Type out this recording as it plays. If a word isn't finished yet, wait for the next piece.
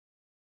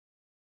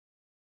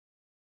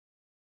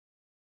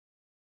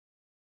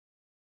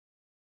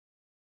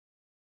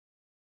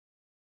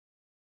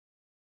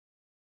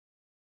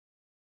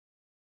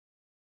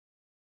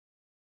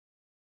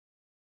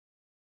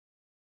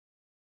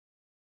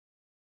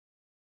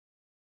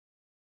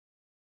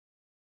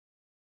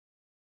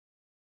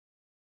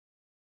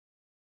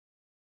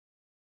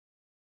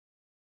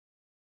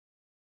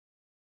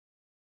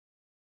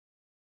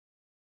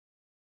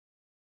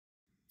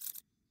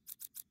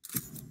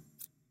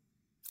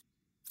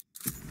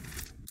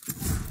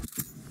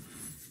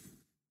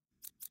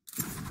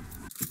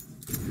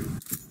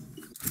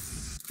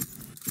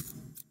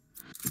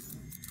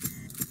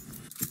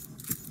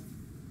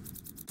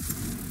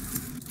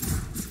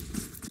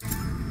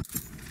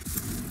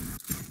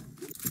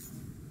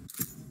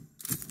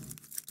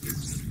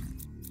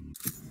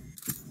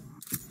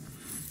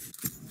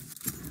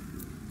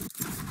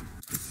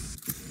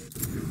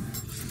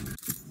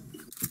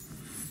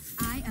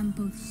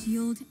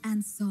shield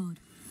and sword.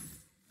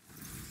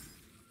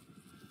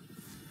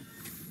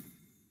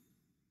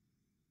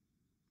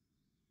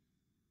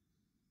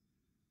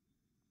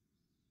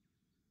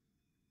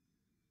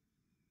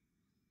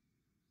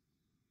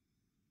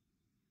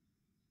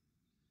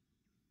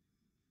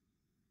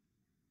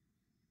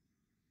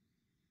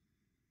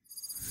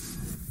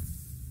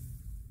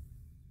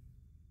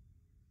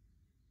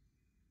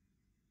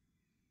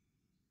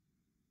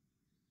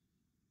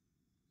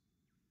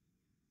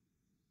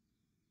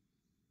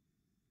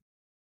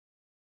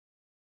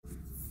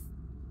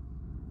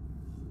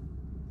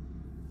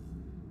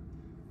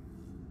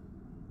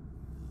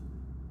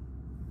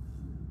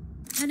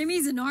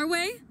 Enemies in our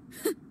way?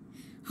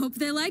 Hope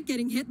they like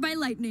getting hit by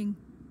lightning.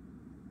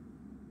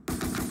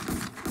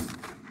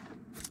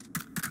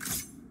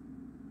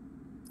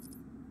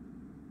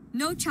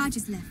 No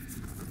charges left.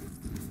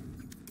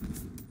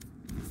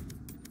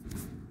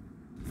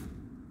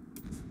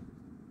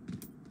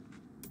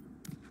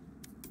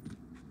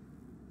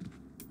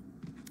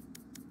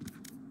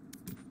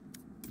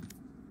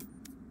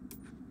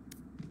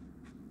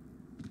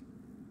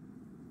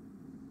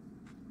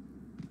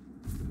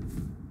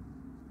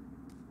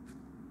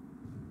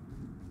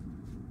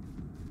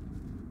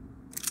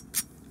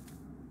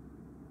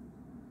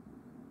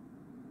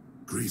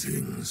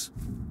 Greetings.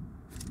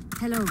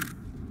 Hello.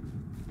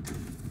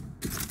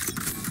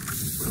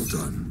 Well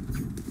done.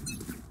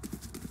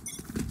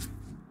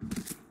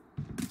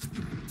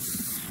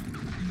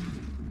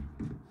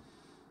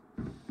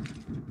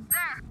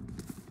 There!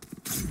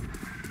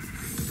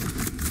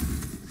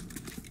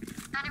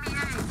 Enemy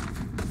A!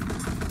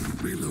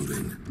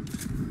 Reloading.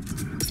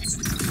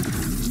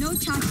 No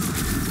charges.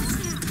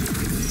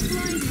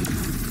 Blinded.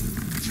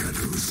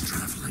 Shadows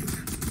traveling.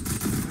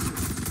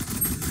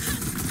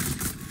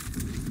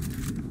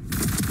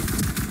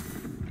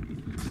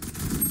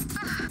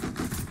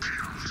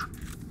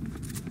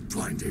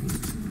 Blinding.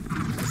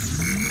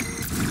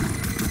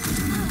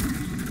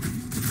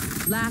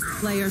 Last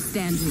player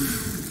standing.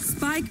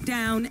 Spike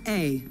down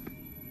A.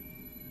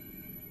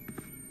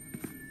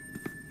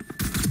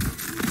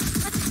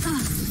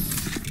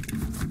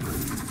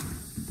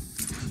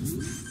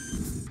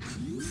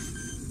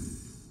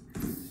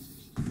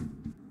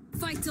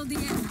 Fight till the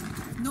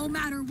end, no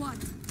matter what.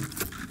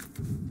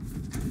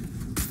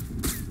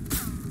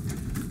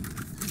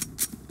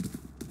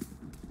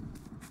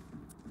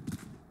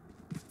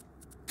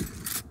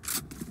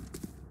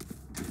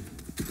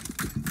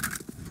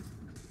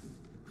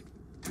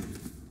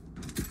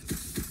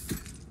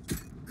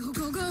 Go,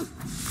 go, go!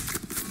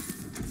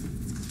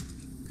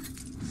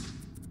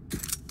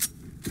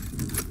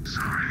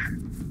 Sorry.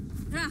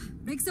 Ah,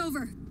 break's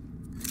over.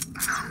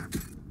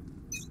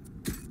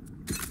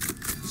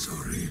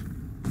 Sorry.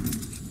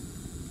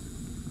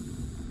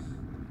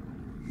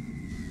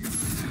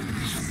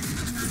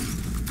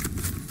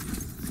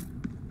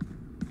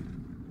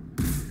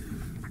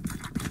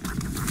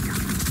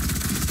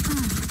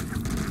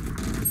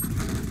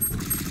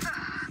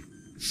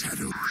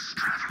 Shadows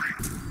traveling.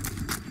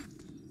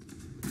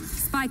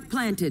 Spike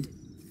planted.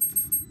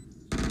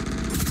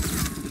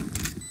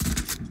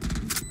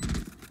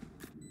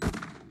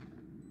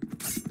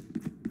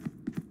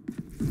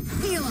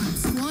 Heal up,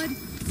 squad!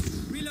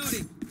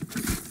 Reloading.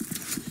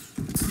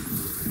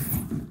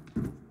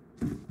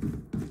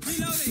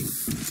 Reloading.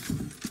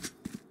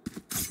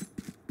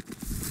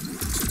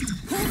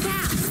 Hold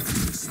out!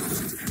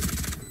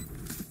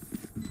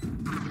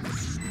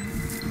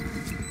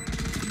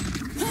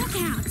 Hulk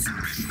out!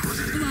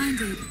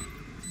 Blinded.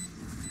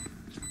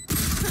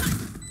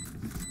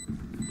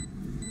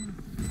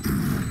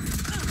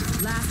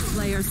 Last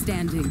player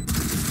standing.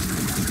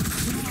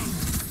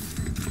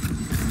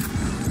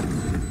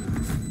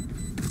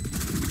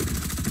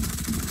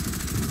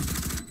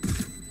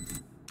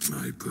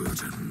 My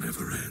burden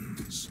never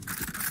ends.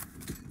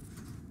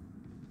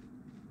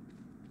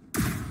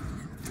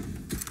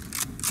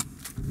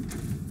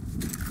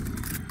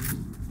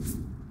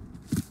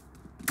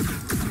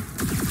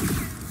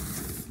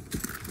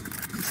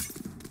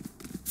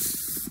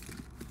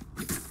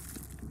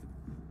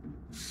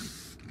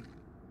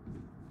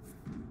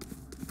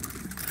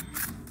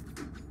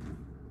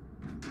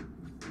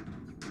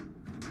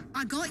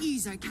 I got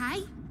yous,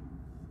 okay?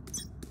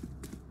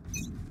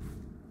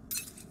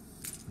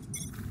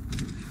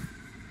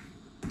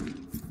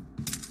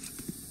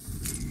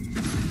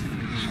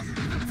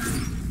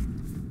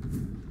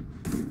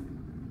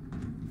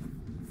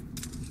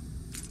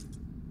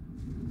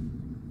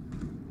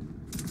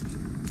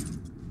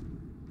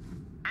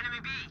 Enemy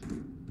B!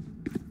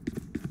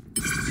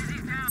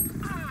 Dizzy's down!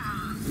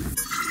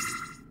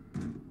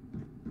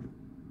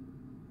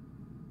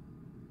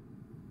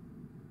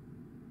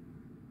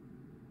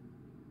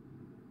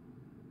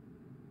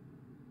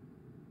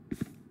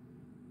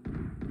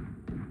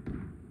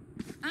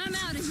 I'm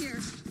out of here.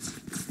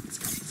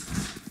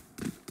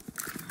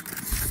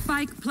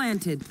 Spike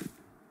planted.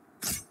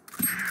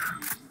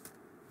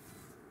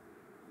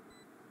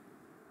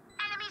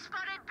 Enemy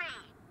spotted B!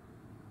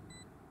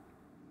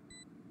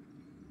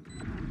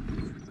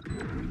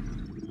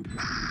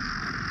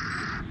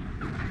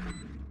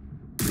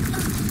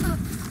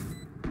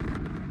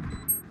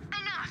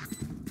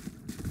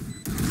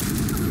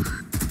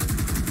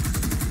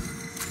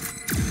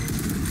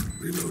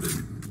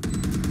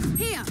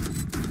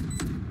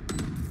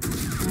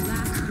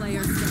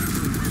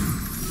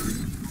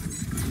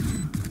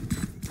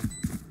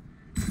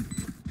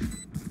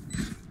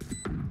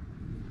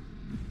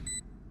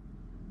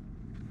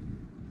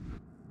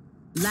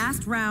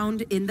 Last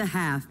round in the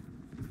half.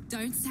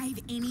 Don't save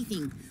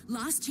anything.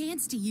 Last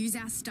chance to use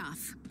our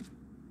stuff.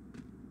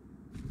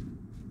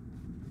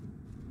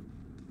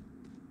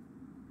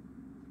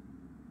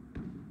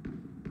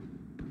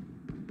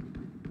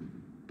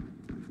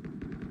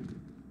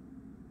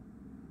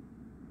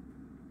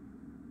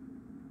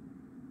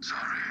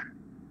 Sorry.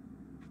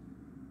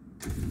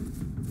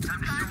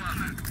 Time to show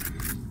up.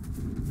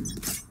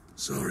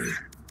 Sorry.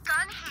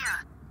 Gun here.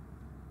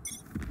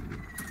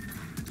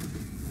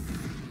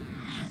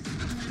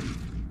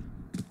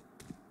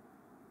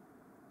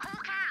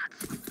 Hawk out.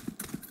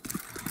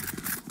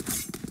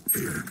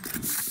 Here.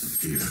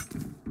 Here.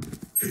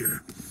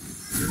 Here.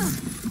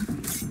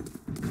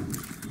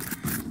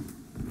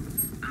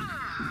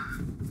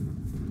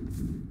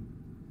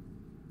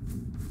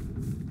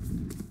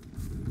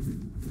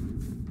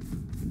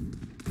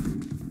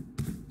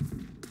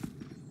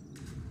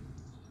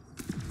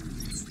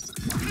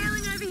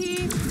 Hailing over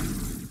here.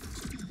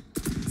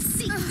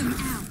 Seek them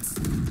out.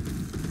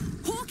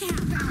 Hawk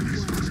out.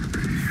 Blinded.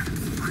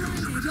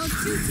 Your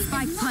duty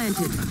Spike is not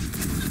planted. over.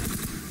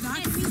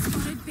 Enemy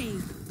spotted B.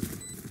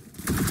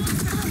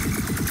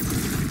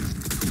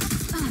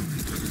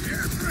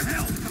 Here for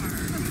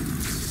hellfire.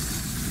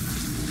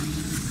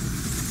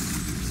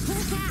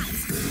 Hawk out.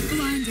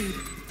 Blinded.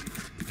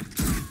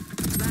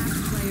 Last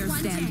player One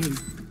standing.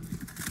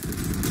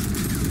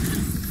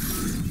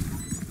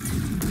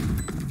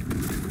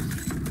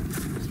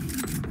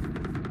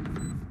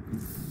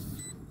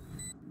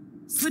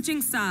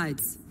 Switching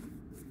sides.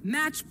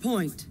 Match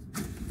point.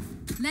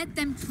 Let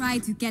them try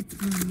to get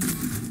through me.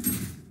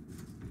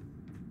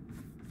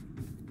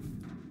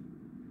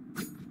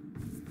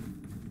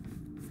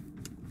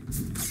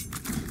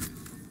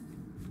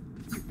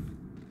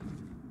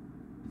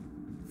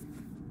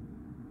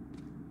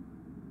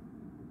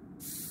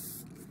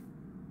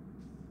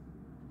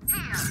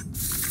 Here.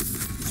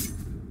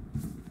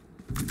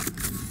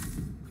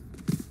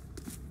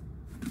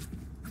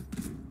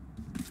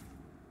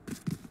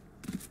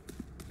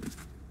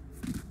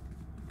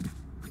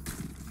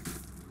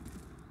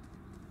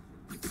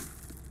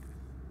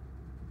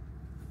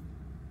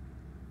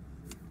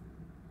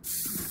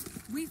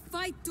 We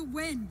fight to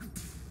win.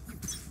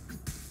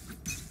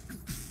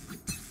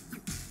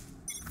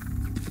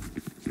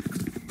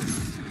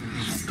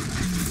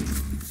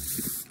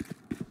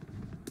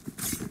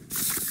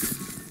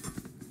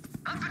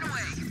 Up and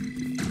away.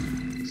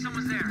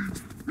 Someone's there.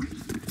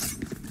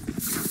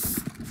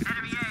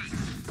 Enemy A.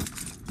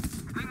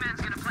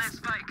 Wingman's gonna plant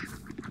spike.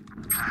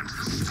 Plant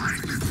the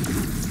spike.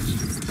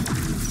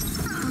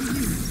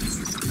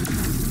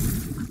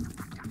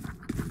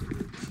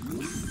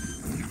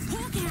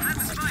 Hawk out. Plant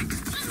the spike.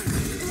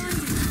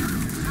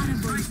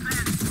 Blinded. Spike's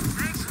planted.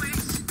 Thanks,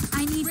 Wings.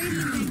 I need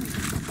Reloading.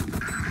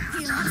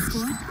 Heal up,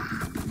 squad.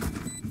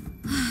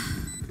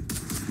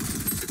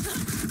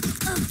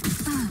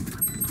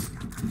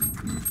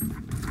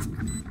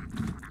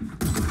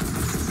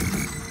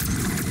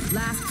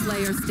 Last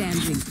player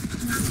standing.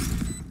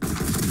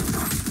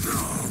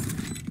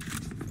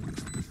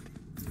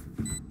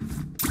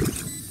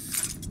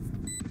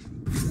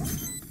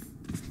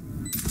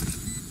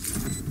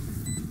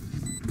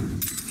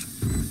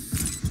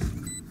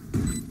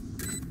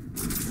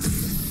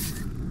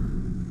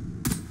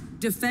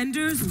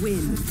 Defenders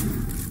win.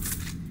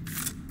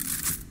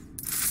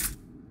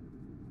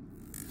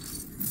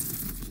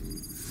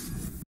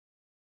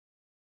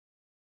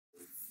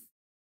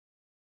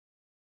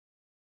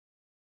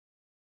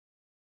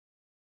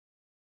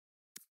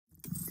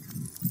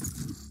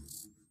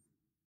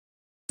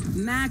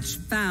 Match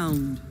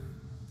found.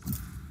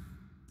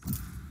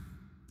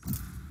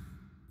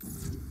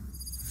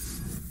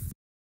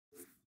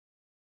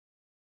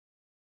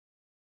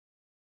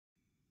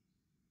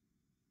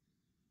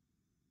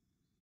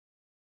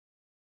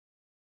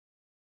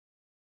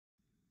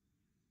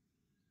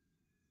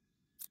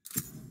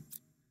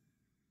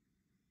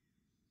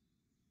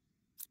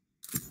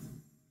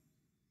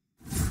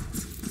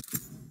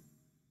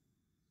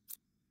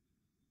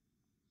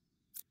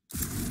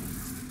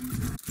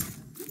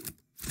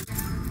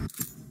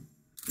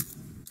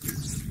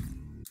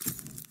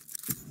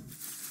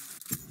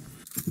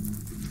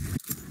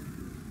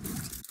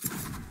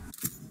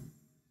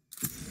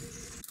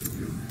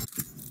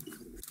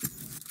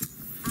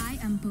 I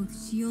am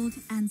both shield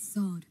and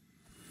sword.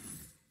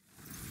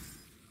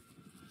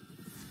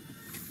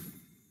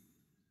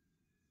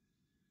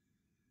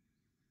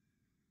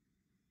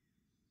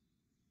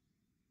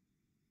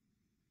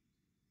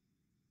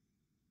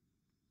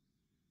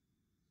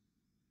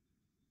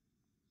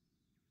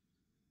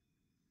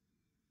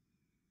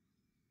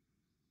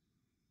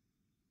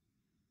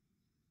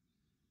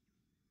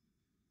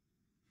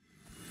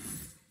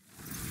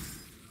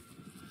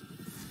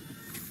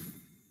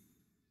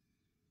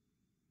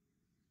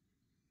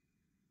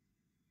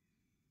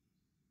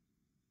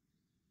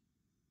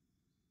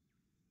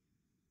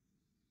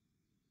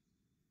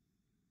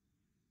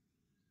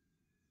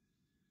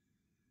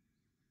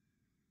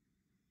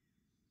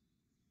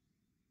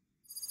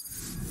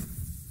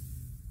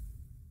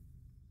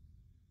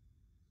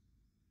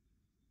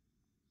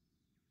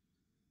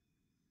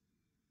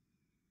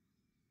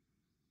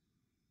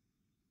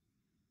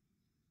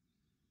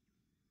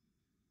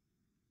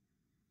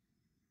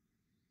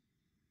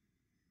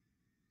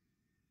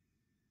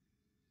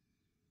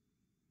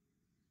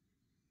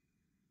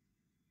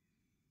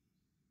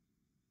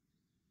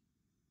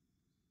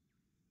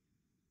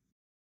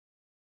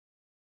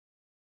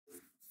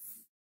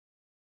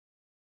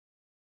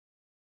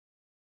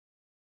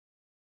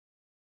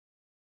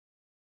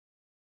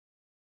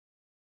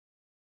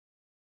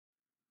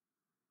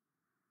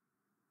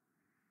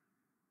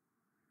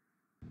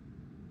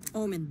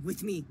 Omen,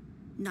 with me.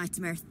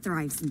 Nightmare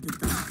thrives in the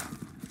dark.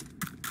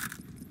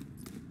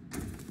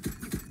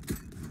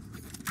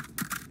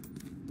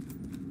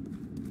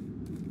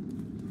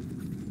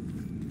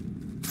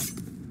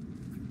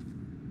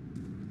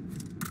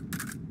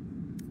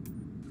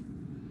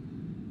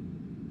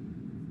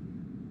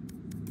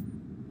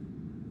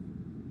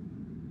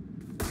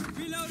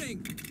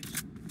 Reloading!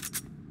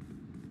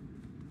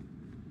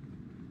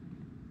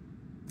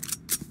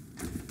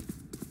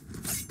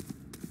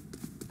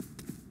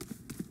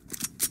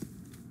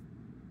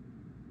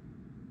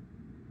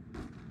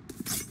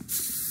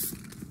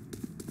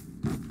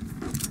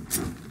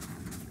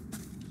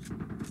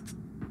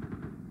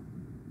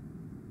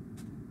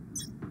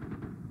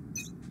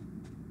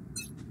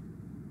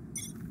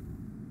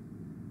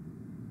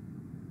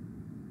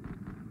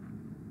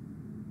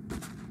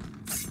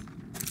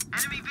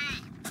 Enemy B.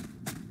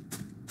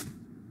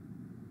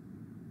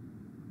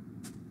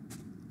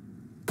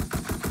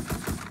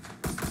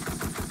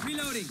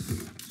 Reloading!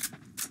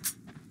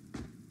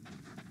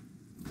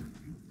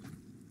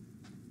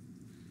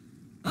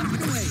 Up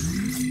and away!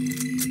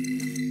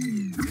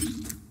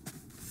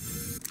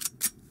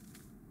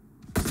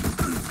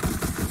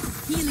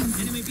 Healing.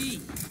 Enemy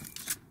B!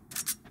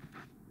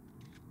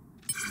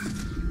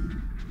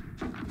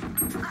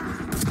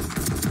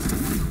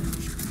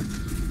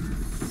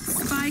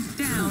 Spike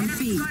down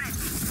B.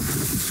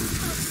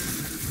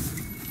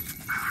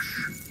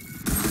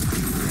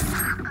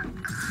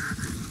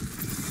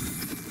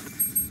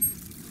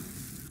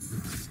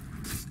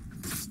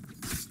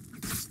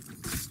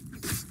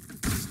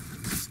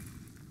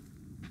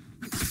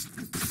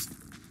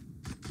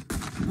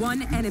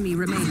 One enemy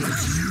remaining.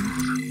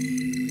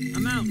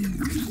 I'm out.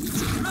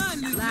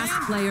 Run, little Last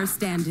man! player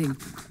standing.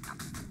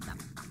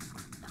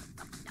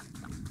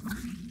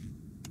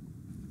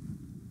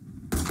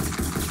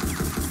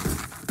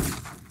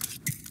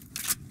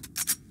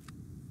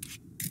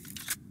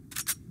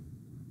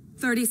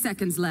 Thirty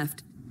seconds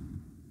left.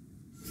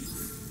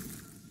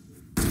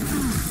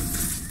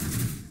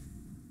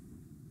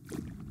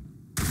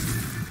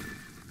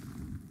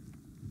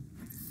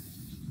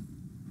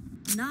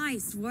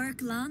 Nice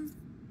work, Lan.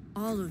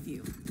 All of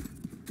you.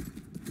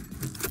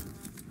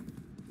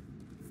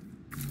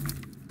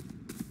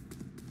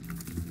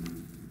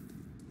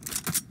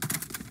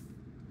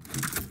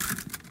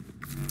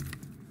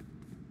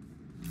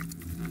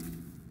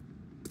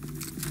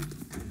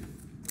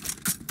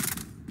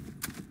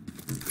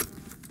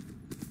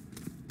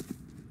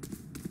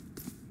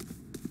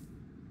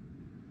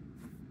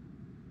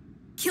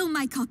 Kill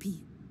my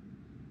copy.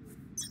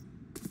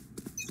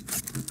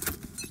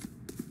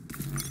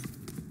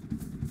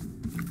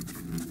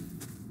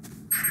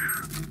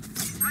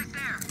 Right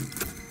there.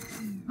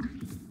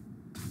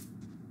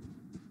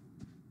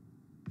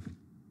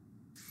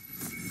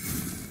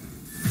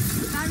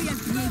 Barrier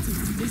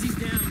created. Dizzy's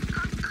down.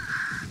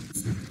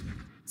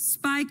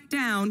 Spike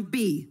down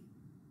B.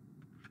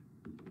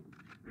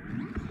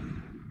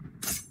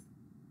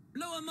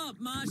 Blow him up,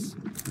 Mosh!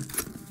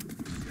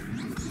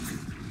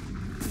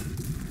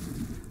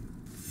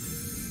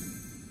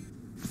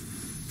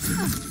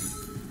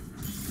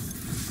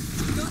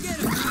 Go get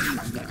him, buddy!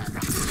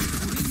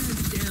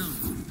 Wingman's down.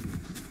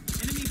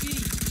 Enemy B!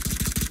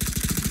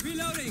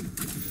 Reloading!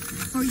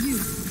 For you.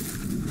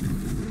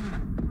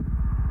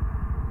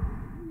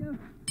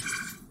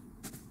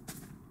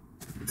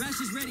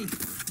 Rash is ready.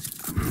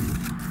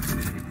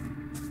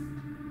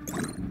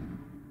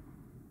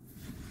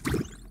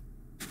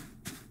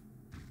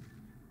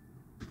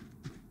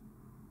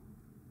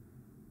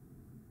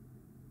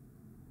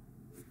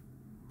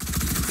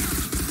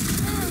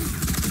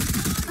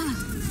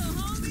 Little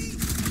homie!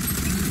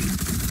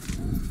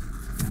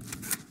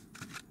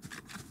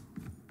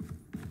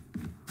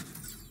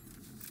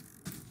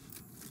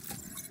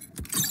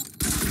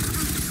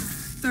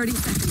 30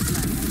 seconds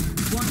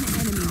left. One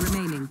enemy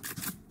remaining.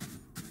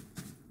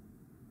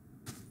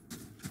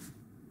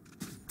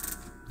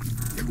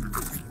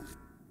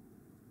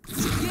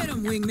 Get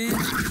him, wingman!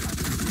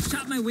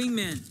 Shot my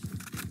wingman.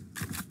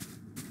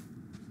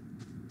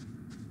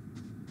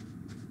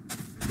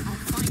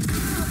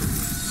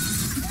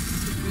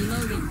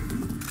 Reloading.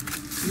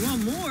 You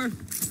want more?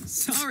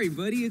 Sorry,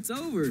 buddy, it's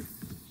over.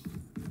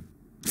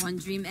 One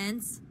dream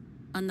ends,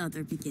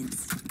 another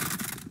begins.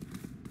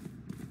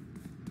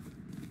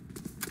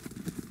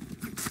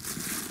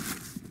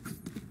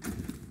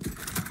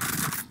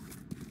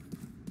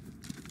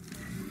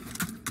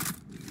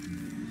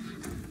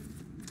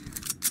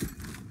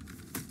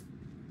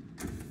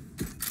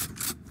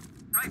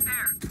 Right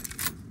there.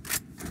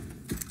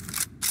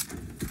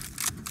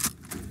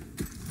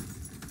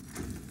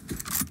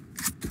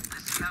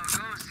 Let's see how it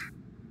goes.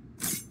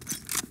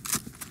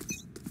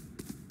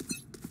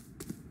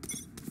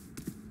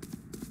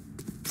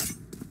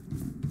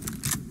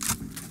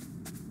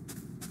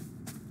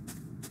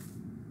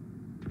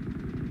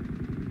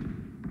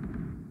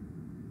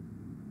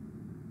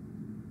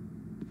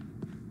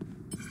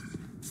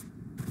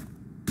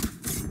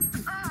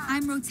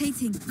 I'm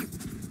rotating.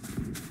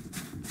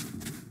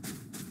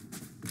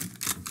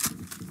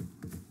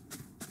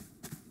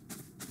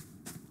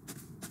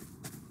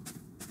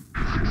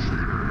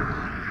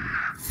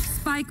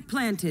 Spike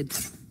planted.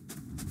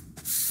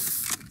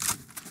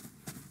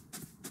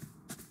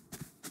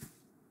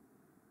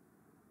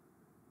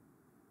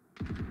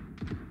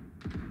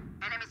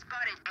 Enemy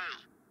spotted A.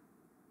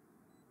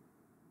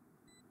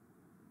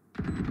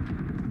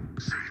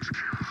 Sage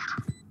killed.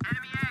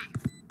 Enemy A.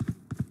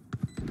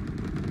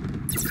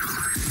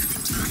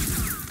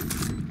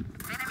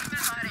 Enemy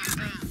spotted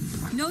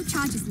A. No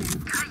charges left.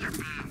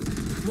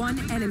 One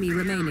enemy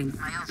remaining.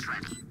 My ult's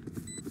ready.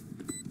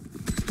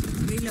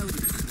 Reload.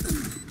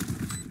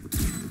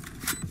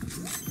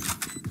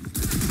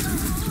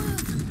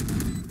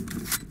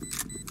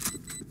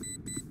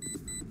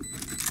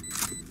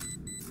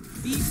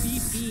 Beep,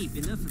 beep, beep.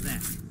 Enough of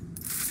that.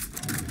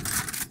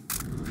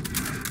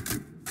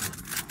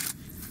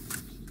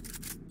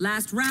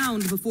 Last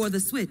round before the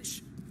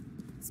switch.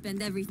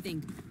 Spend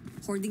everything.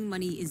 Hoarding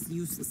money is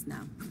useless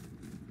now.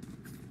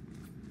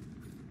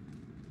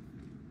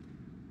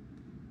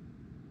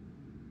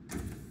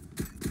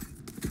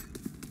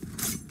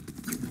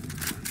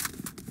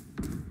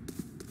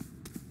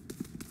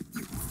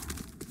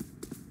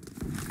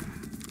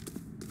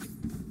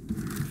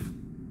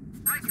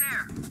 Right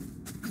there.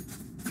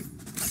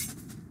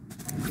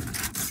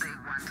 They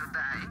want to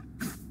die.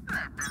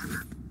 Let them.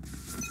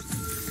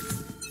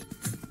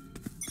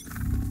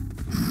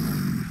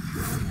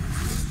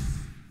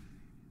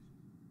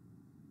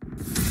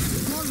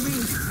 More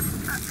raid.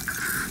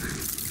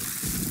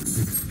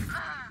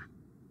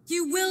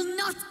 You will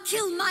not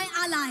kill my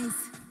allies.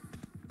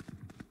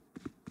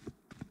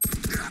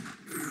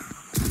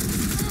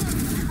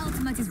 My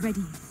ultimate is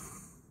ready.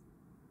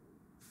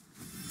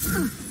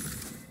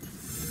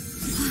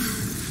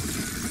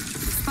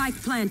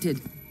 Spike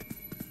planted.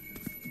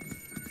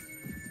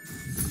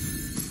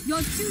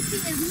 Your duty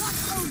is not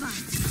over.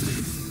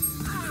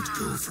 Let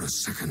go for a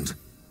second.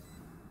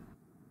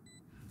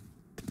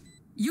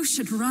 You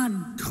should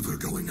run. Cover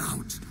going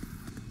out.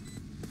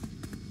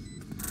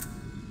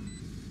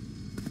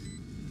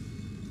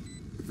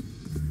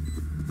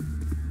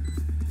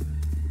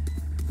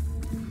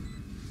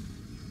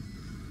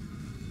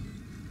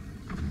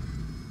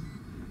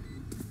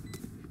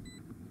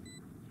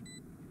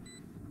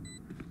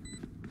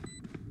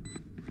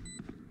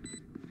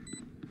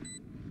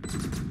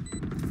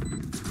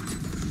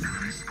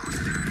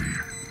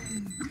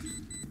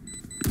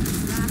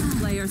 Last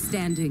player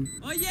standing.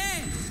 Oh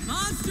yeah!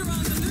 Monster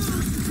on the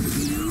loose!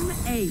 Team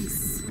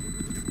Ace.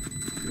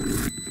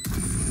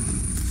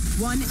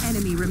 One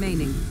enemy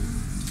remaining.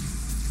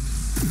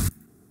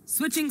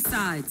 Switching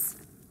sides.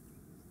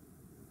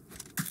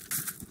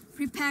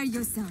 Prepare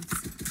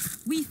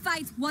yourselves. We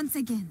fight once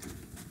again.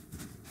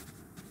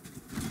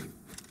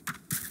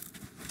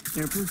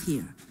 Careful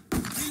here.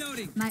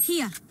 Reloading.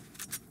 Here.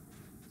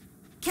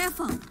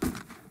 Careful.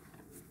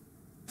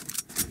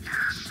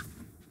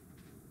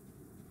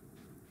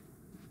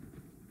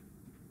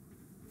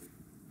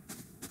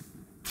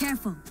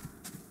 Careful.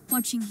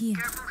 Watching here.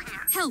 Careful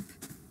here. Help.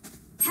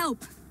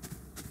 Help.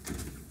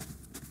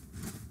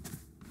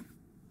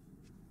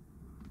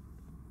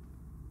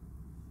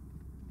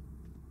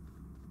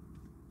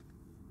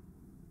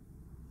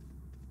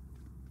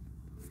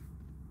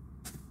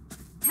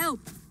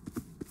 Help.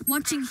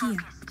 Watching here.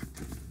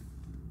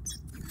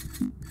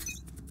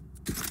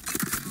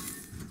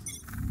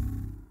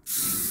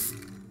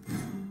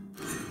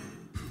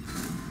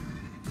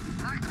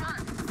 Marked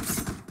one.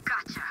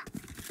 Gotcha.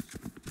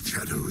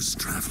 Shadows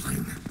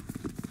traveling.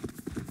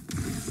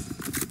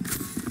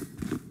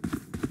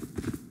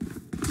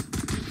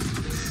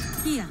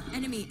 Here.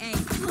 Enemy A.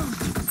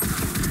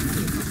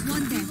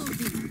 One dead.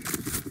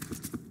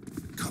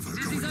 Cover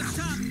Dizzy's going up out.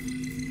 top.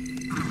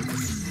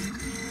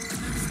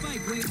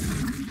 Spike, wait.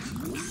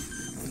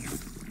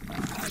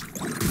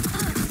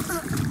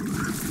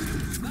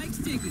 Spike's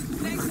ticking.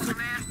 Thanks, little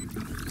man.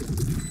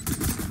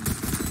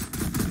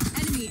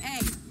 Enemy A.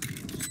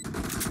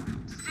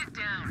 Sit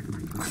down.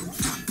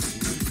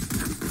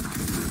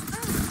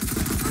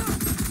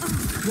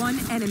 One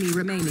enemy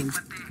remaining.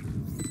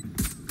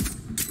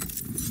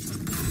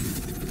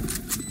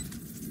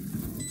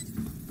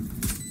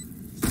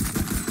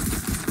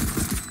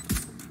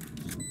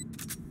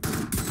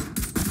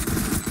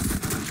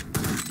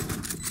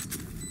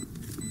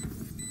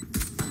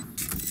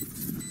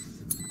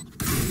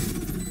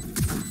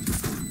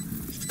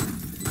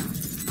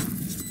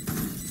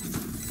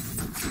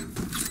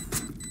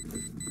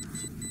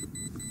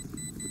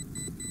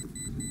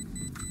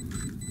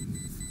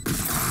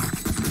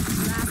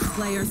 Last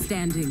player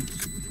standing.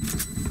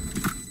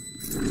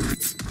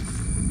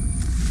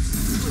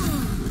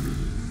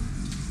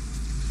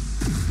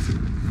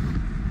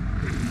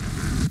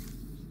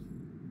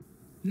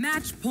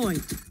 Match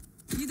point.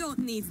 You don't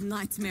need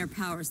nightmare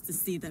powers to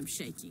see them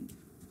shaking.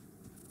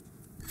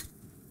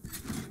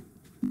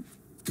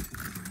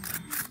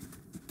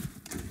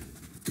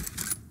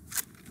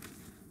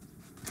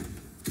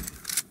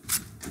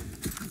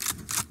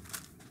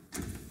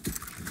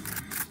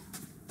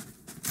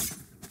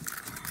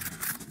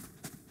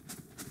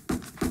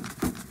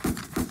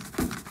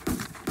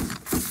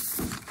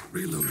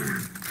 Reloading.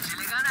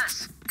 Chilling on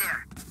us.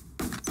 There.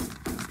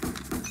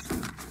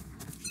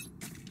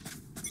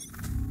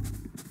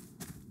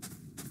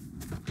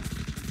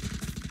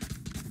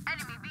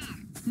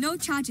 No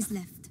charges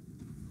left.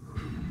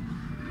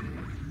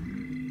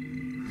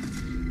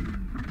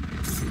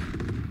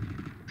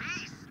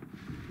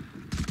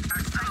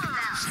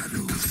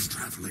 Shadows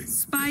traveling.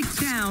 Spike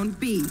down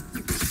B.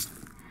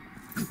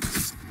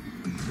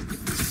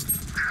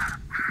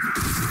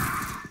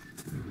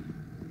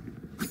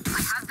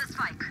 I have the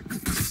spike.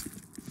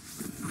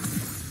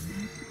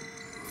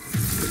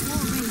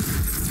 War raised.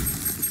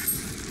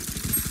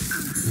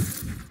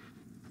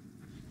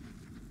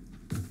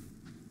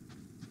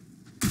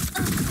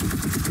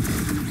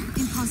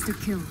 Imposter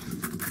kill.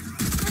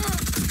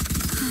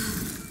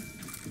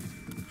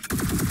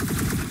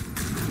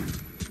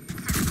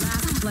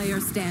 Last player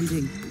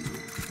standing.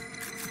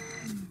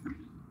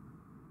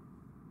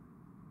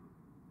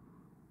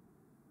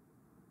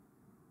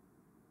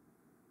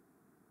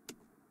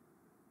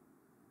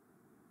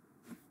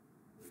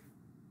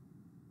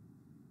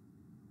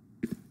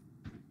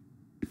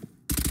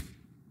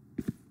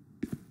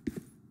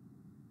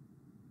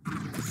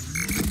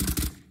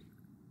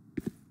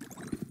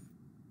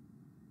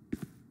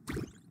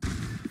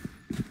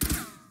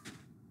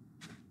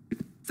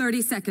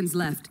 $30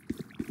 left.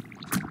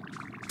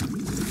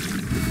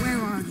 Where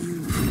are you?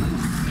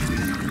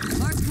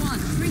 Mark 1,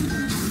 3,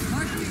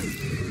 Mark 2.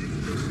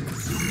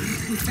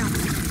 We found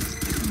them.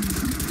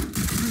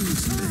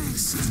 Who's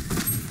next?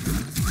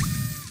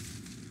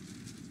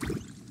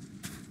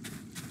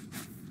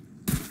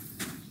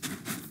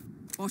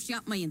 Boş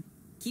yapmayın.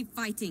 Keep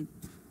fighting.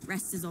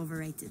 Rest is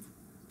overrated.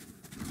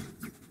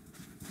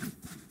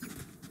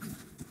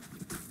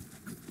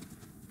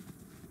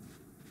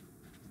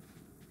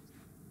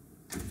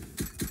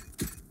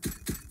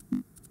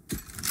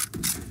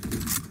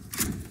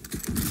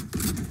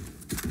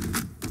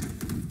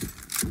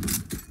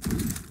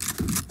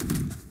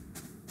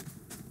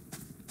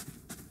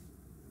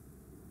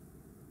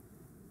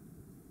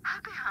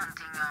 Happy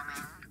hunting,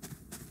 Omen.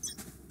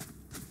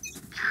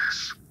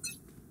 Yes.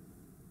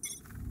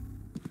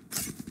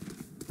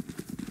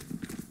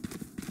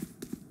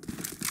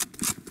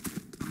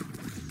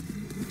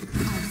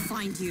 I'll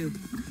find you.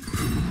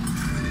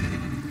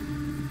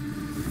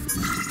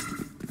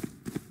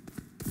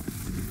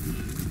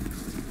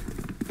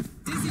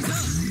 Dizzy's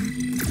up.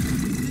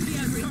 Dizzy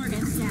has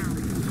target. Down.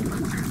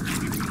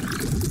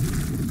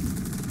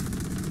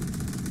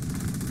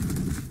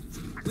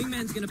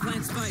 Wingman's gonna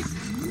plant spike.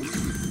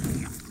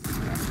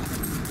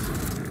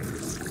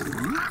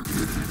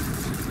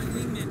 My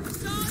wingman.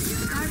 Saw you!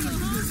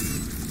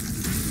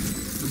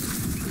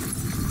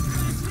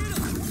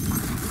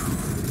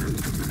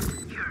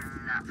 You're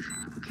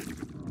nothing.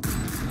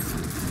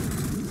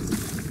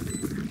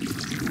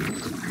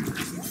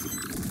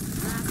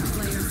 Last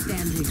player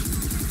standing.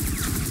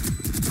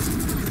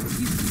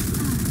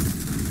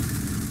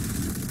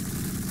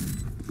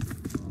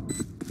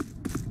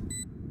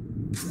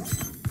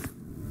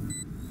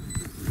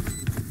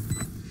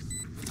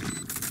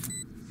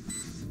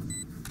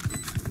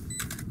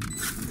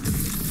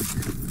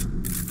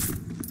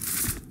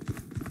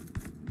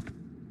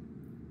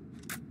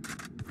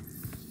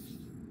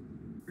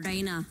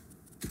 Reina,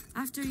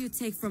 after you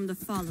take from the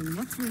fallen,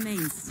 what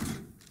remains?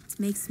 It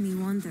makes me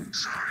wonder.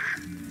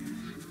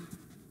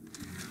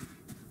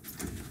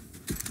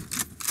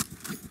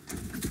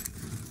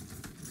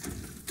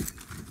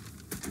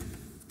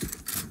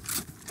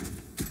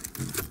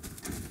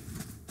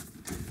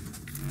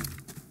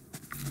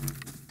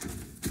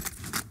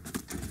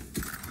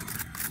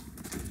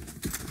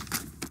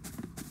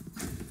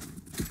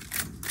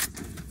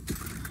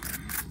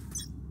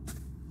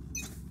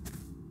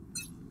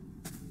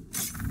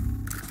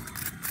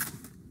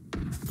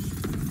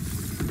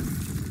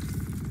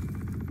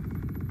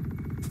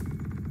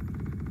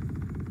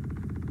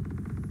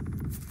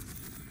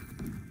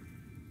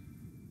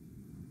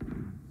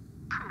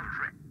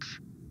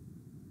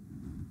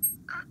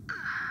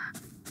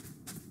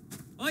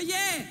 Oh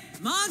yeah!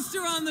 Monster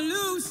on the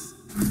loose!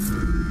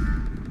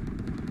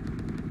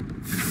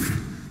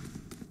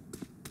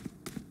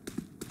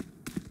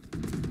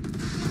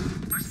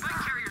 Our spike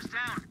carrier's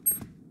down.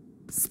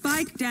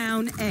 Spike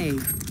down A.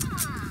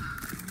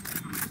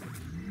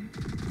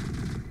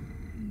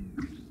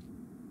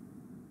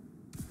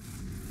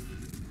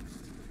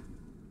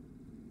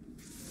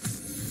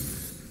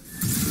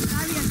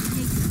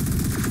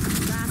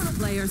 Last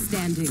player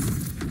standing.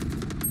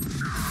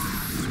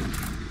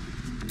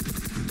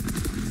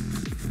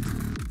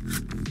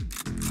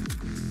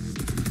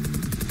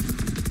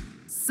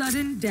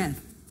 Sudden death.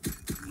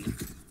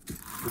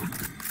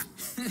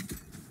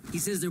 He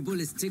says their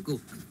bullets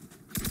tickle.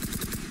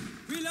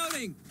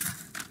 Reloading!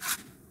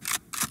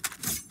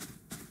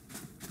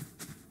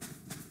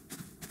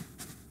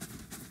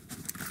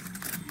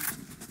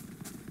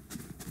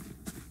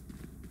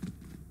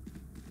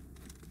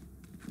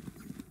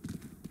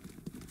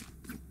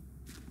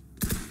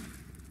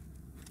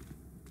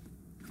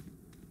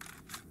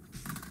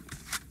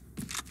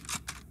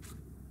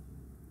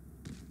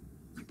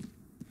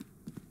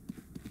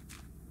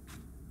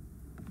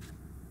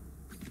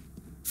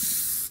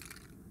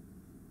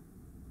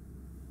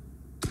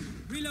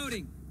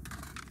 Reloading!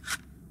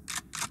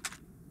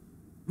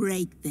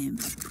 break them.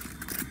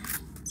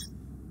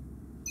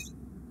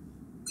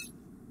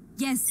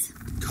 Yes.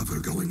 Cover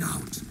going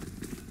out.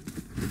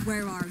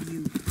 Where are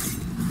you?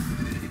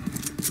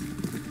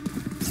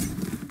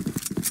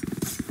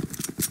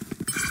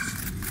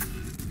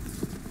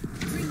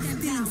 Bring them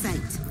Still in down.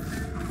 sight.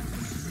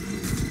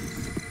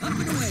 Up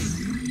and away.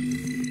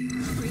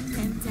 Bring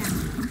them down.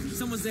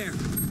 Someone's there.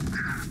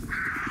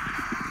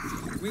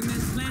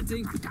 Wingman's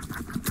planting.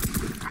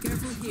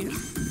 Careful here.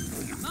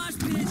 Mosh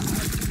pit.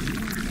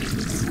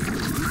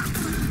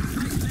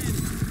 Right plan.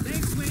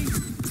 Thanks, Wing.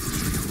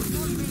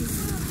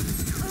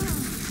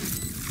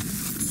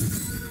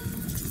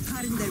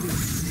 Hard in the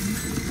reach.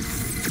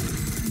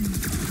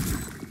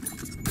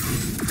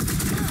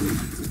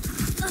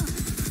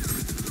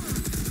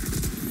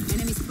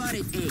 Enemy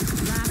spotted A.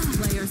 Last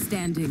player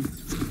standing.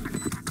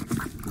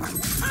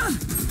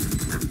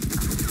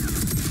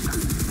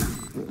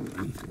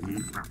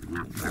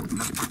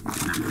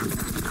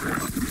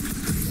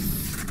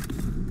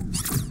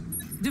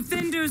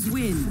 Defenders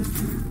win.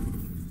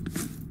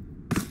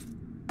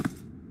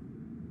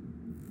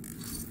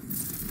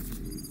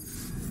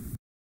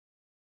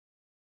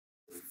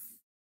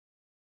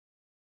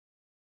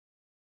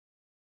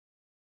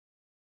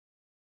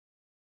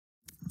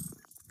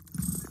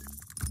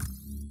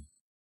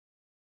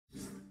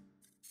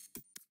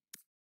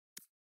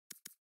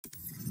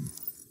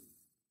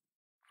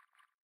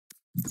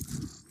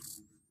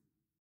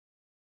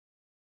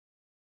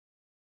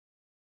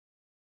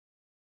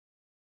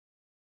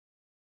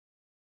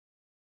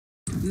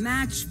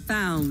 Match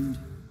found.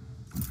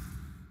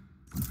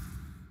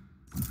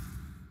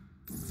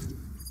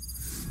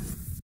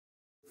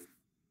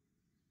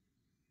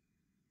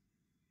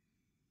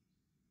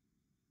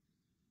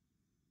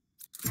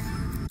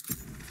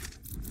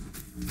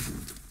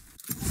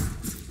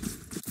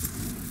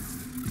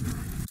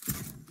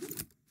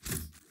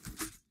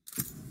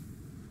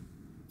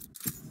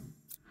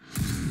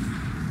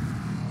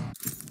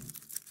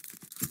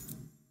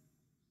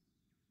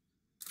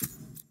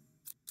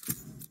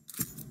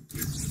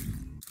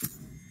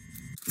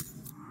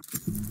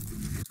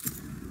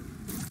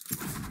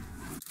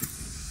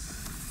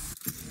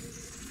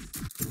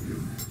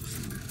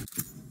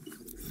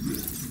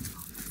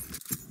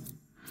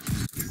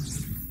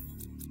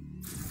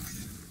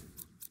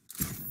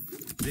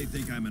 They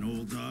think I'm an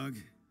old dog?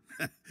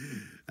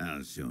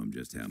 I'll show them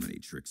just how many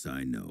tricks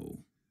I know.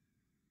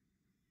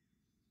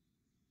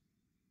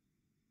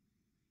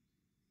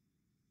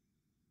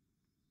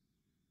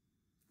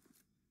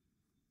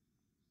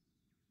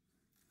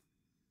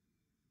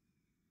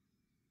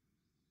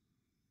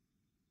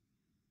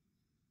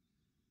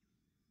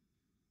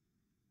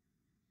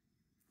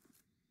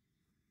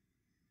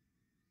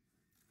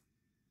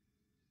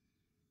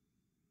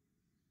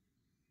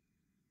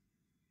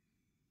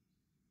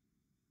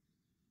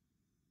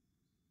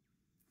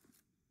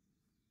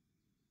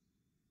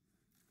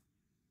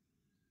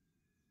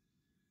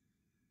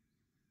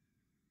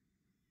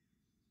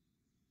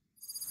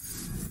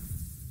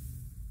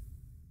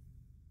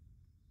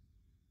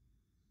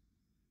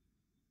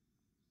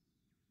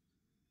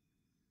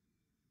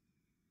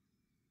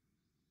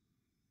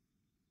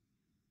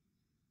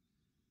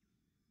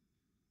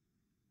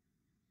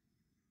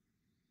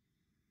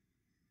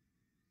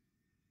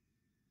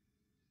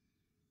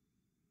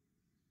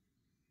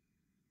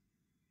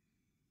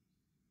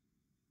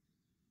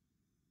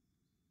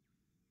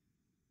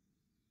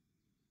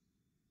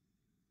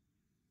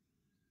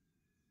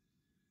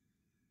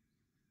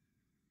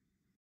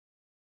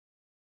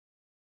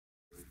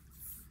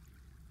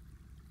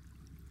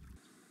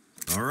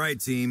 All right,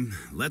 team.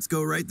 Let's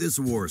go write this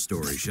war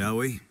story, shall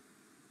we?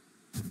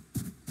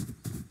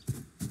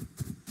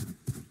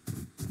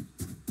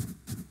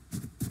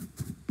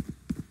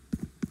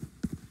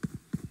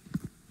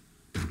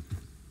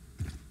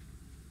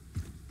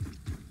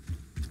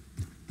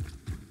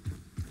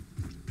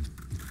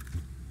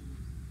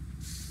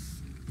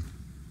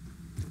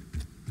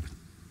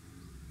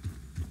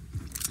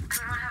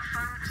 Anyone have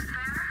funds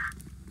spare?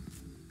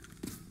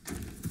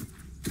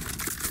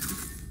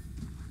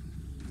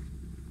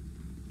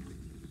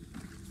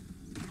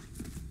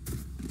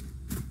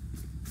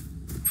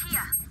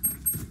 Here.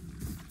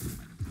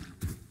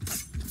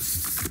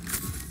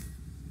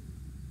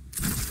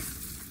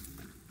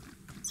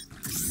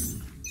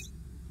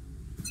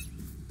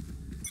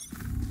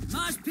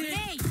 Mosh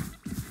pit.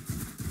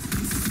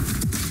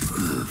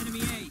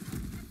 Enemy A.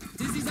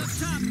 Dizzy's up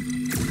top.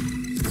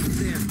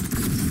 There.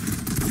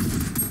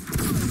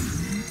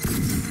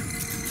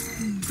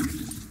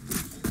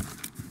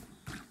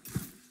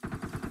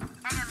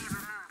 Enemy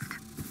removed.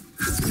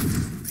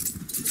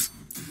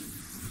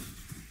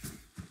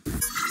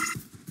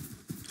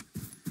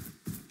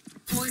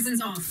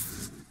 Poison's off.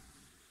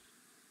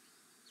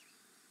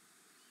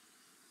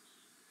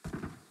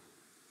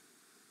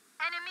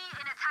 Enemy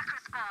in attacker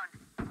spawn.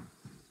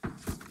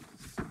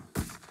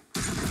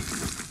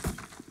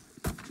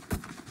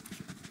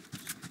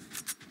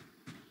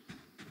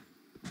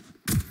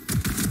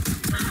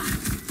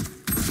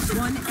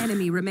 One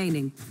enemy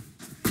remaining.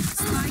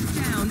 Spike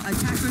down,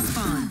 attacker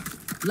spawn.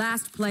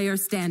 Last player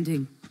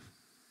standing.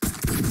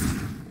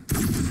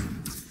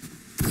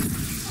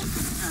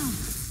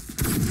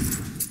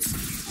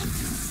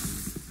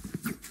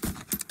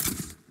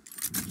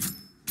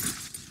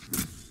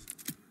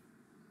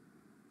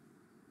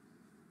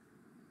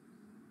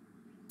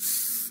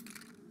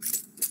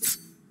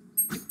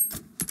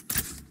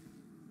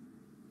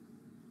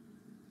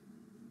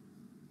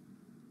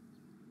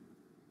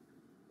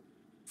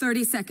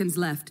 Seconds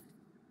left.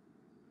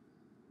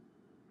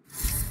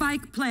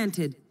 Spike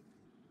planted.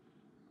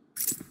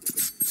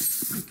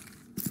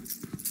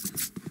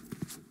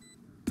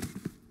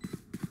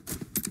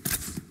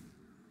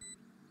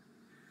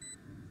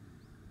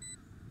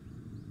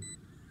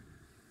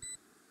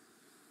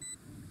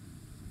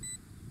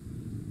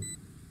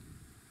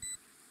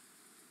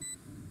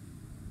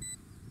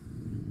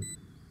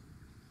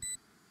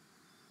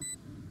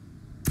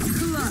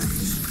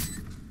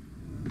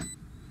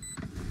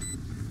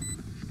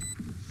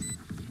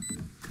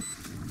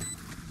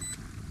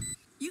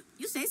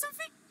 You say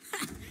something?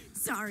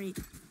 Sorry,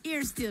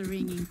 ear's still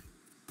ringing.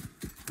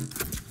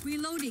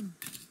 Reloading.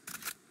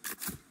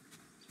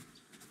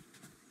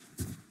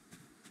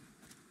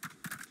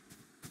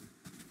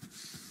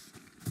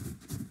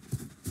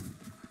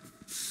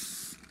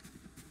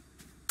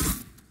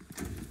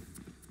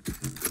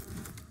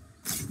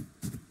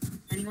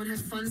 Anyone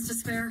have funds to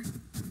spare?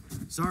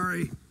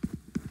 Sorry.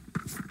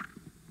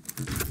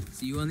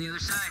 See you on the other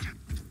side.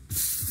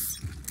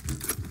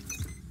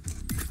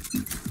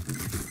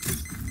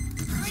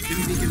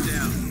 Enemy beacon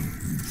down.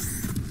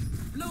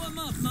 Blow him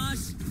up,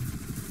 Mosh.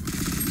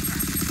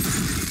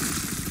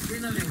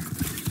 Reloading.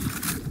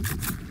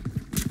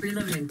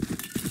 Reloading.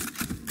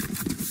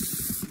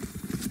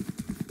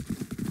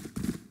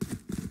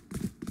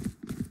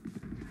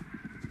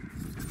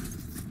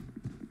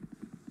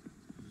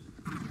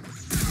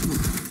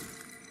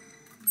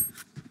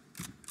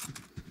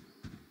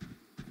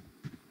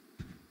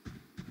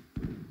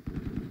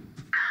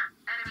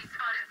 Enemy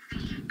spotted C.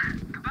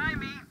 Goodbye,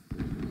 me.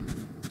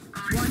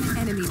 One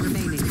enemy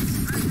remaining.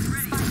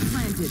 Spike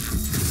planted.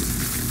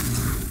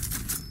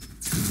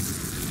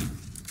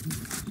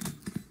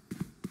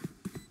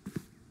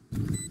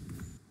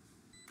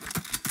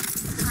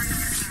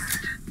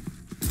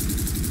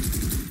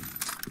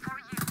 For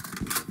you.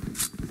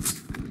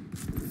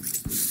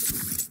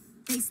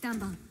 They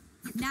stumble.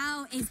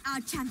 Now is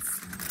our chance.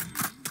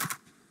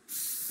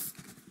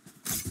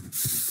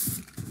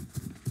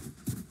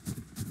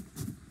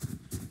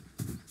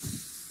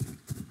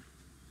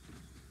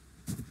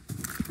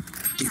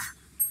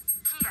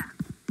 Here.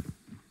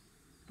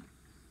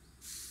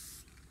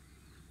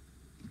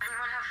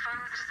 Anyone have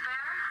funds to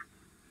spare?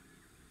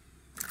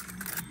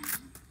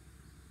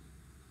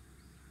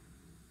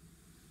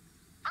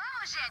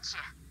 Vamos,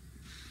 gente.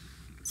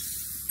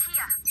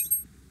 Here.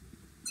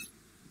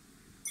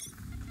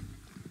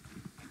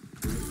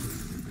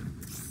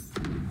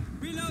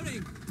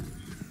 Reloading.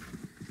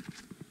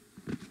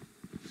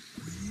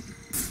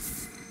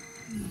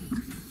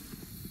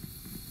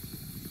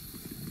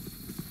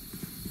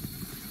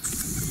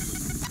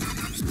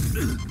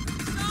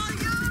 Oh,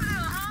 you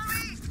little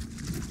homie.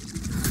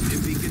 Enemy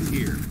beacon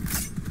here.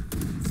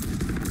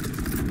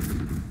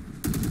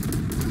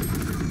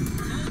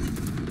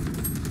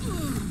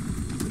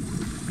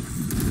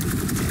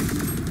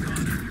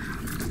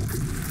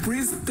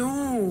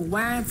 Bristol,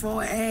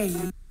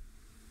 148.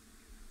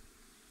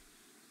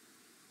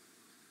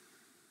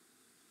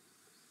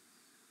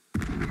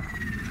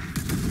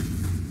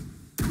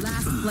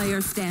 Last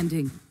player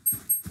standing.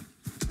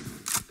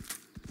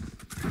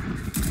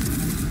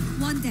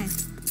 One dead.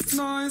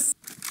 Nice.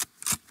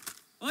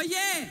 Oh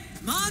yeah,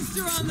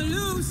 monster on the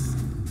loose.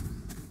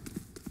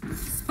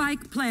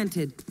 Spike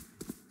planted.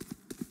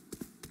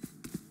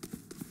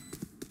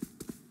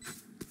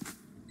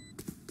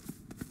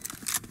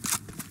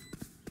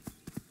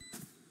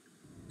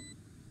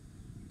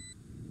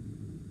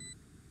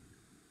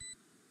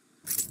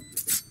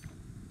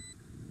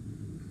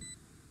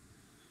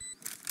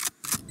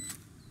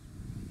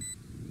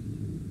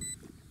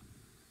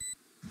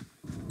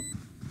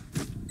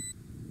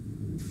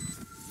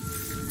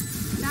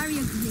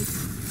 Barrier grid.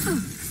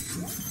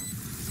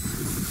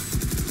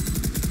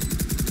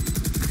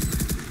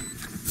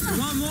 You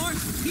want more?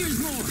 Here's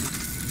more.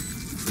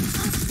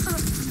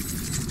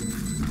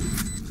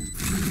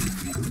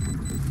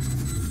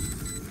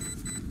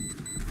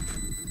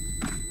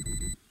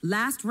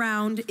 Last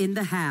round in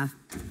the half.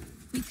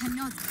 We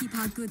cannot keep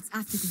our goods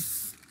after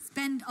this.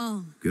 Spend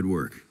all. Good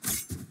work.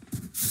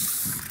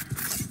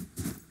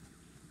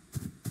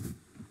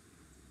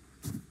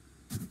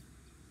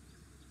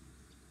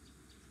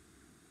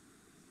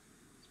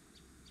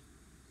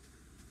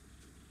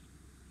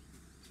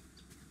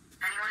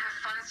 Anyone have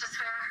funds to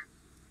spare?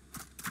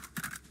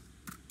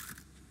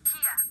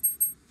 Here.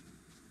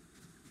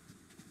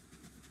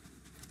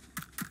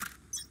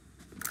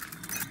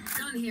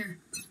 Gun here.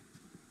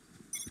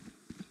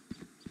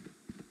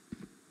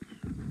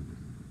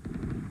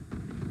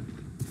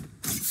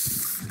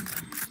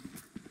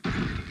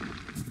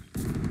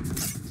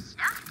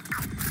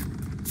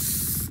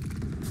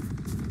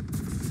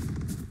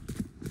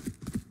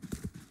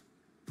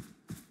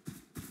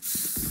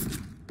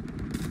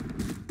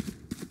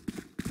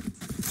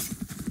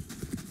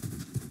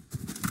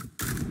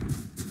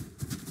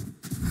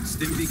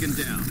 Stim beacon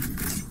down.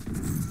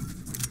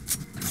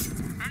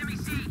 Enemy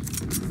C.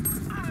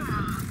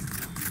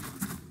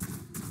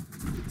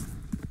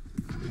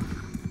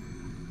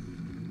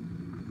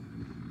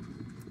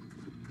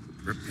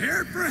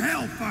 Prepare for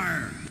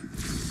hellfire!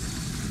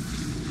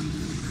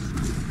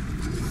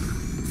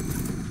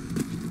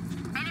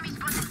 Enemy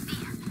spotted C.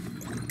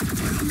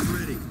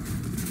 Ready.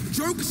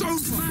 Joke's over!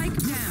 Spike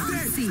down.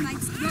 Dead. C. Your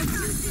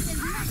duty is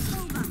not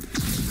over.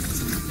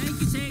 Thank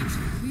you, Sage.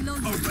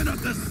 Reload. Open up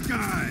the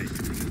sky!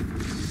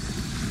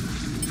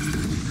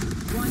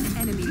 One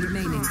enemy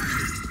remaining.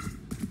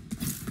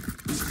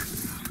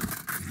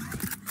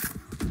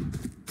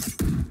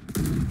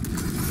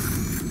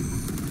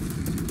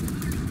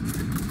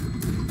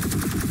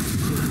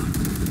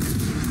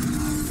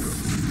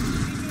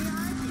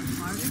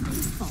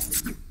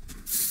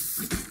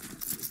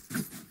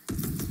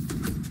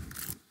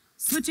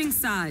 Switching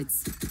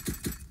sides.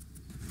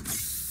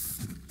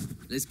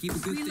 Let's keep a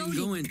good Reloading.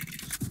 thing going.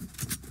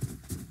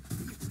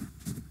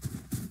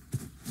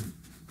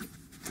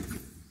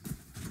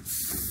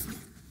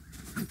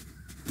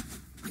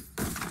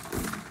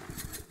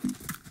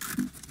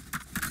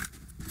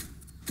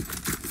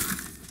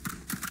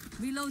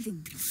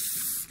 Reloading.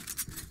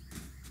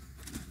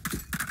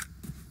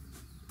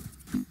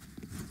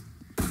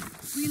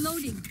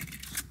 Reloading.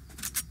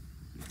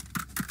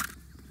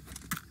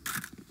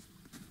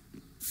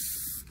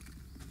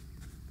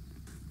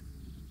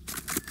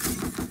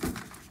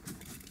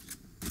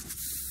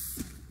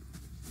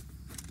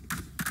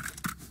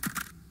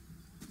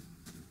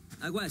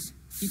 Aguas,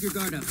 keep your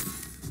guard up.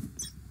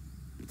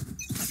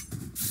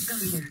 Gun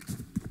here.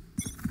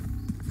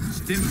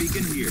 Stim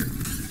beacon here.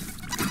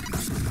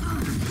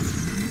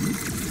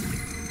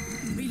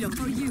 Reload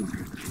for you.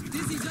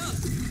 Dizzy's up.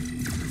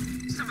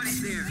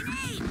 Somebody's there.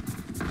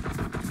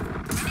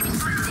 Enemy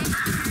spotted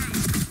A.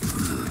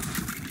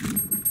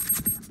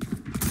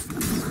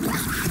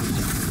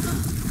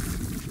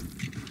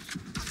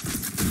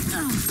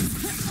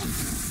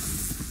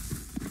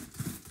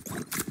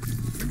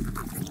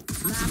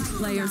 Last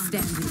player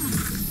standing.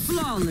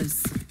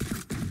 Flawless.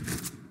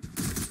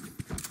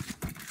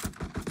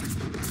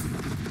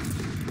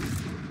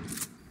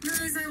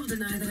 Guys, I will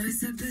deny that I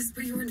said this,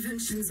 but your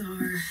inventions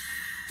are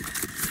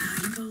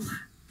valuable.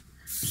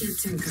 Keep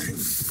tinkering.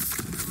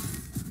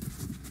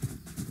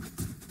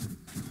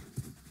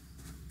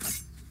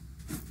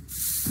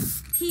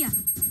 Here.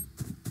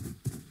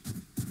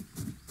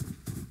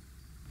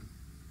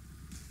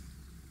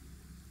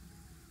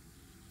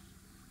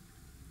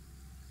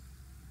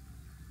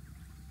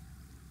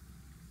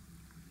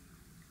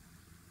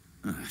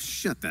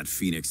 Shut that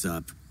Phoenix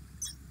up.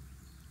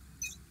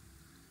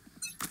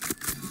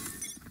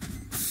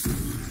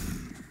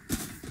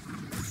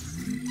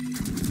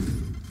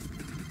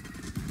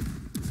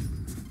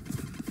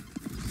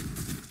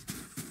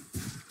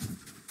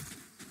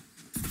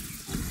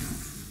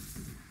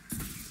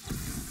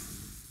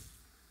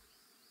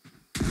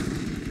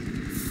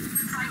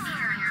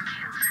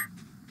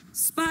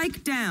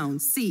 Spike down.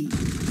 C.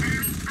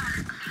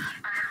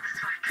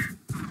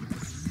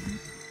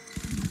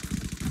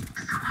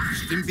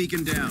 Stim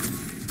beacon down.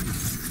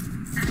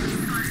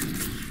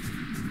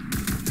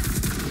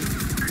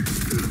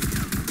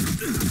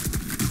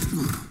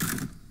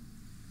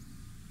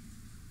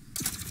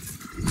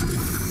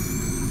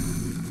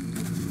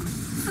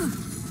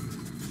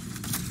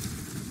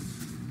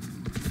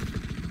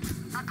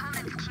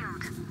 Opponent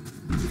killed.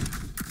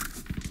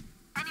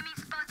 Enemy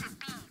spotted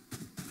B.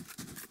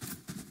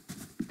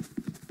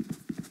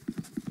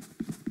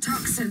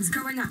 Toxins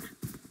going up.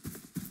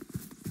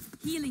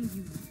 Healing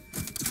you.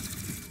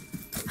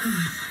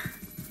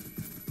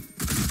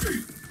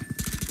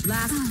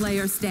 Last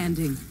player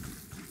standing.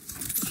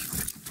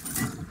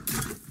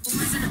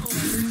 Poison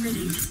orb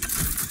emitting.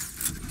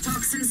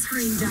 Toxin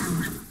screen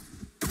down.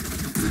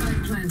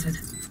 Spike planted.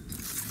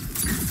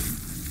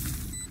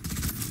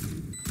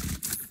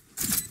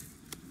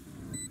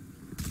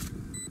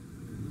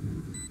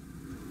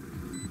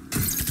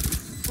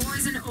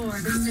 Poison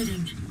orb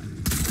emitting.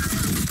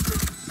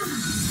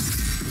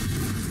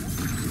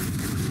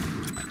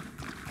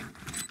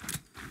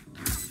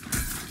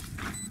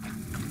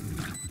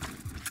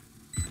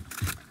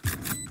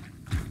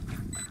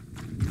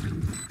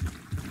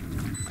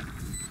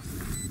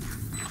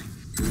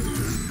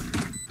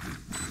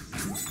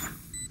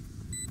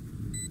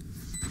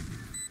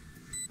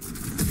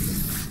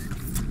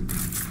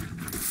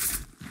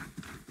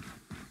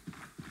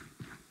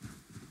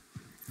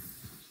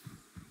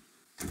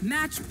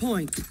 Match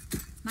point.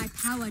 My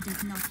power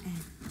does not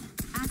end.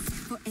 Ask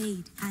for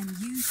aid, and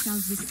you shall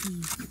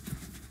receive.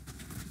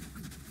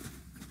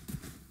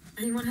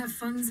 Anyone have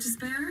funds to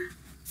spare?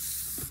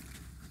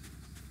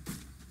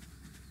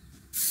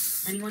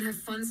 Anyone have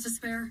funds to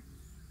spare?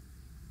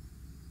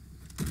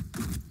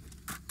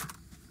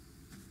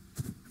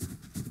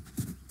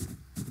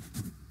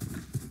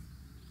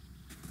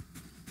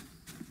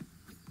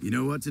 You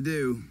know what to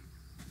do.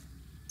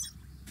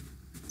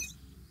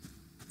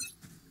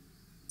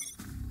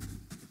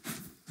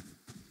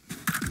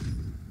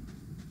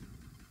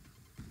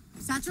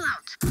 Satchel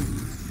out.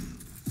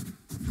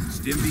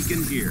 Stim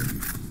beacon here.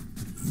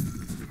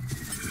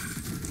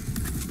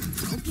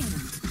 Go get him.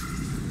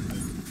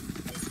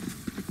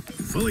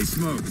 Fully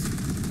smoked.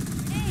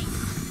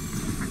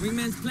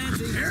 Wingman's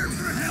planting. Prepare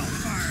for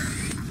hellfire.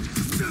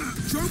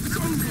 Joke's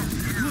over.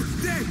 Look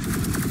dead.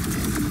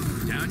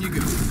 Down you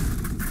go.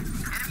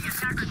 Enemy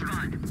attacker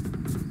spawn.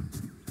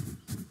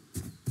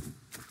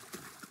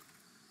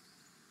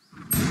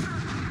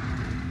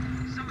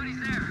 Somebody's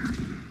there.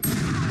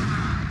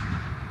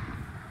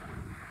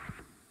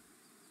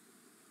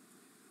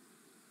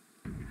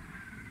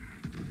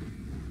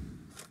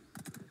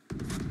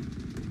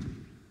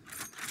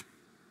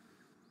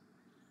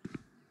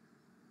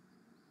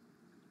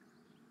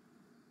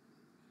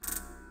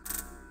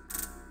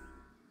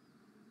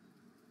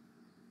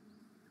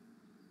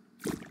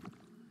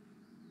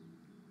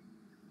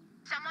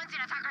 Someone's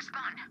in attacker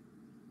spawn.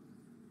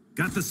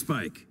 Got the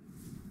spike.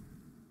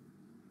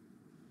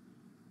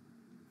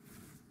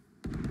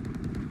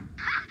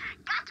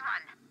 Got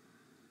one.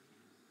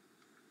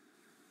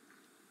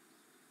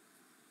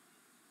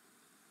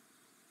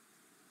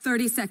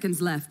 30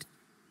 seconds left.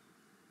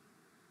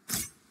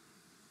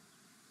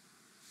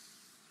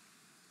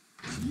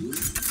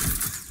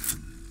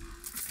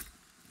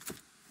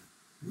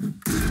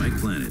 Spike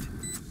planted.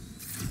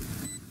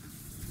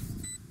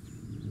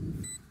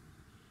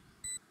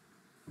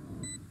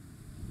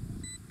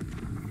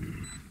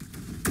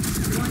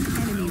 One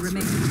enemy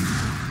remaining.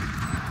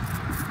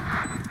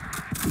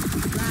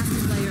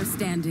 Last player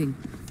standing.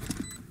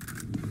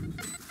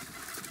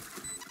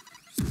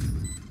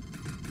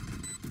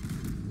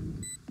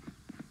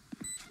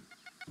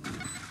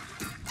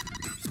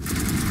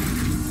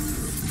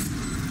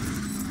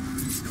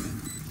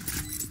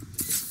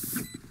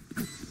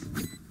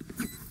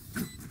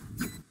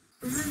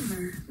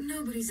 Remember,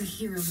 nobody's a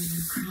hero when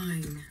they're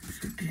crying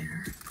for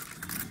air.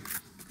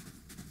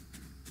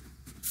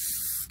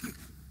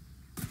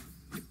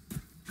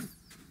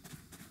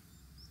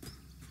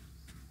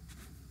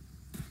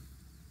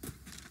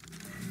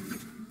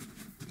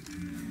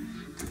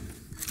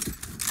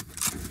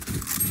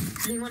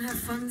 Anyone have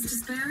funds to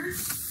spare?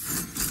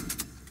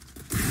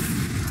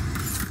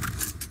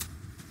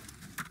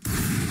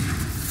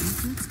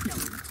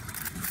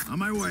 On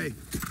my way.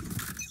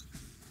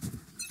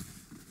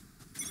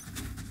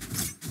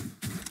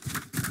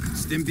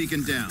 Stim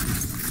beacon down. Don't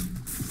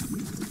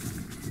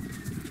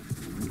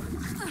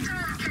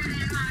get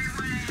in my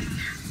way.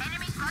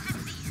 Enemy spotted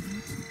C.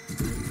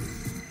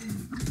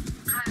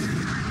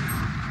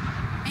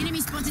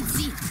 Enemy spotted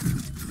C.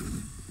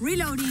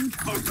 Reloading.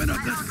 Open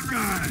up the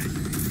sky.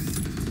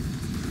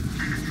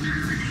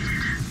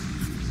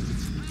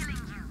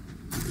 Healing you.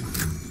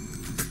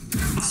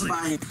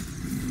 Spy.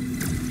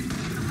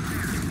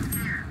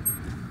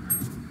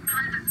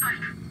 Plant the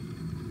spike.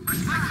 Our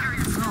spike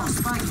carrier. Oh,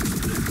 spike.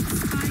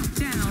 Spike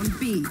down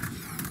B.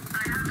 I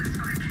have the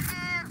spike.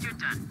 And you're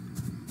done.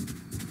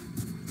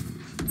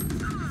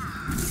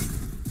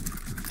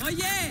 Oh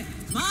yeah!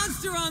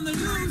 Monster on the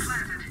loose!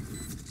 Planted.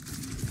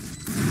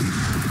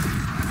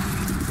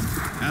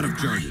 Out of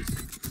charges.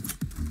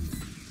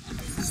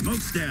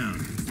 Smoke's down.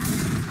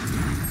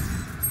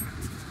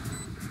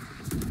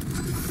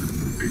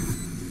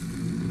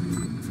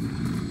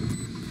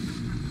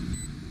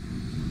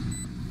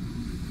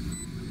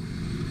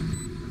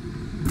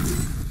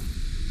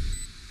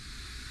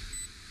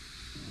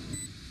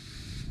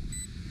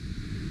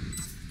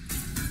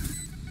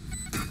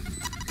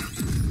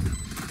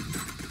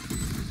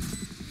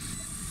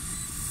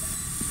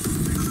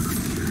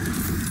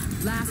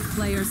 Last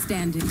player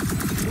standing.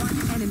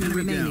 One enemy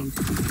remaining.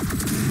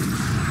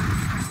 down.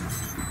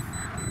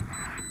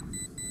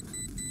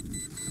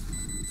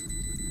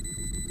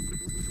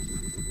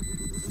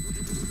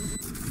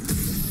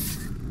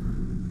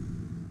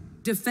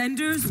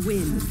 Defenders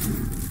win.